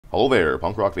Hello there,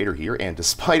 Punk Rock Vader here, and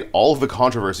despite all of the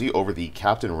controversy over the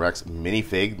Captain Rex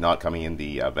minifig not coming in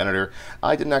the Venator,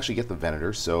 I didn't actually get the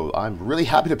Venator, so I'm really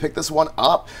happy to pick this one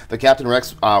up. The Captain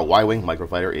Rex Y-Wing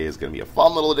Microfighter is going to be a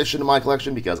fun little addition to my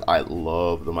collection because I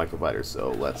love the Microfighter,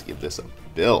 so let's give this a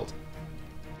build.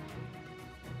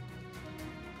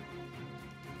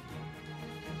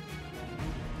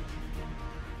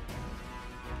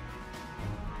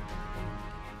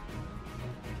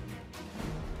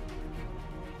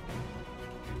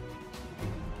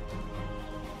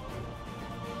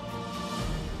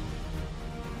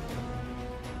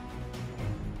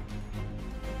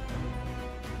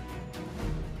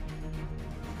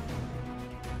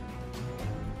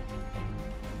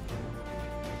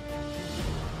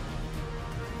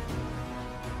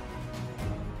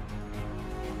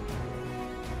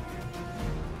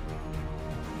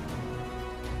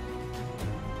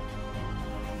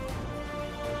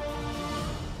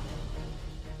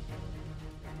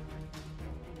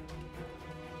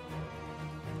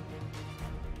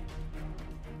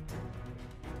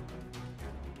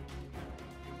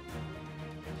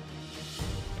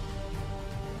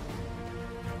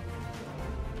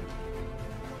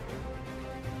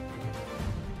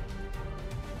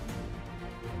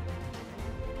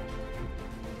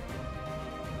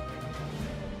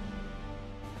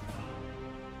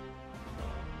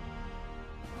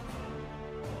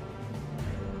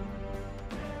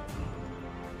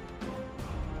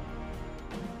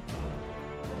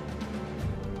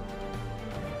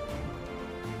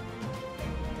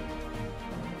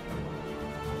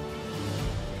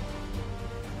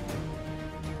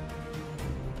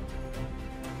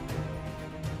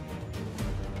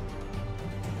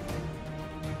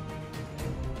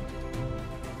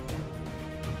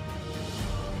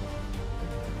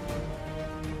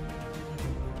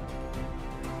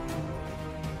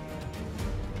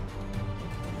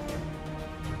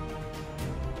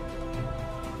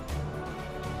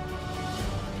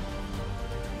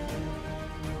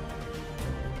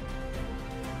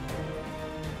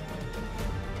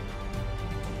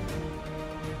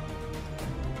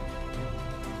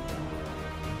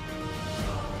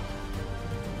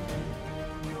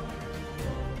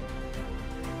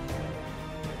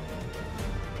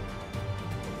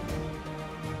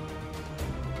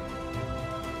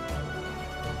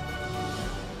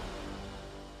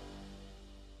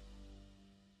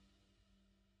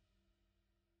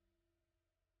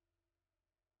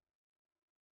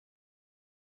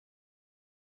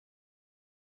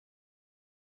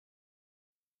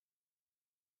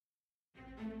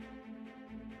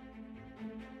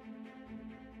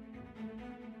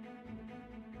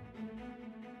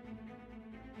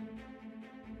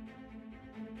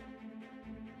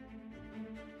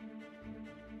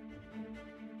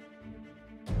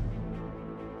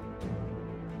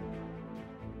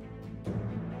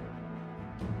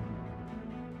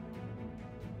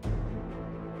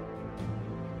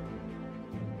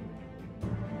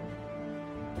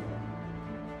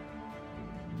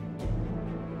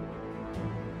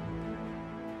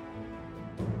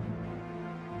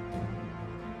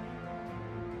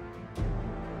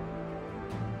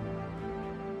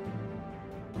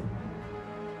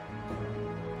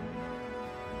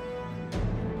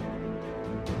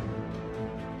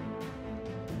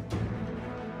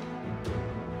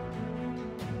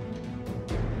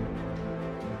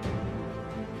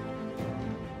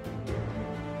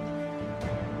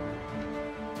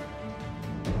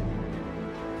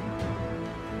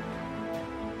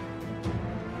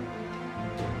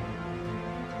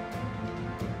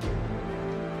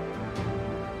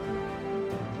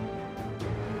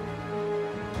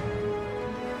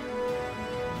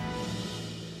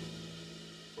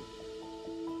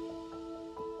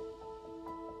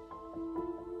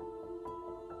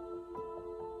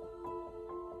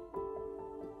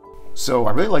 So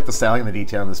I really like the styling and the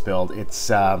detail in this build. It's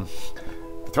the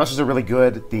thrusters are really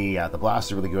good, the blast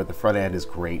is really good, the front end is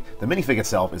great. The minifig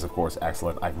itself is of course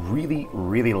excellent. I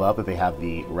really love that they have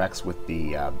the Rex with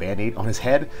the band-aid on his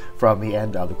head from the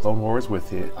end of the Clone Wars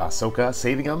with Ahsoka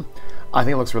saving him. I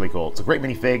think it looks really cool. It's a great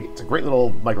minifig, it's a great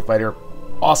little microfighter,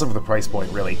 awesome for the price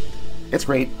point, really. It's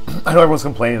great. I know everyone's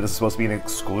complaining this is supposed to be an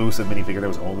exclusive minifigure that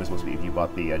was only supposed to be if you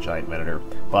bought the giant Venator,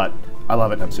 but I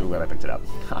love it and I'm super glad I picked it up.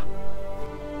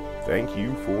 Thank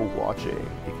you for watching.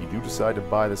 If you do decide to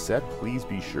buy the set, please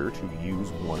be sure to use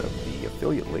one of the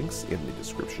affiliate links in the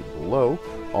description below.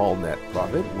 All net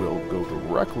profit will go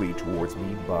directly towards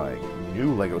me buying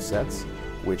new LEGO sets,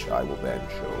 which I will then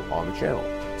show on the channel.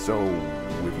 So,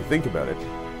 if you think about it,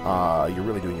 you're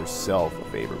really doing yourself a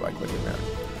favor by clicking there.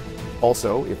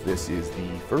 Also, if this is the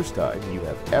first time you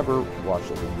have ever watched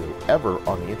a video ever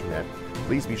on the internet,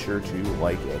 please be sure to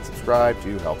like and subscribe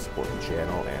to help support the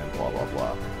channel and blah blah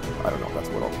blah. I don't know if that's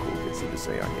what all the cool kids seem to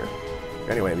say on here.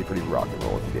 Anyway, it'd be pretty rock and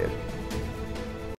roll if you did.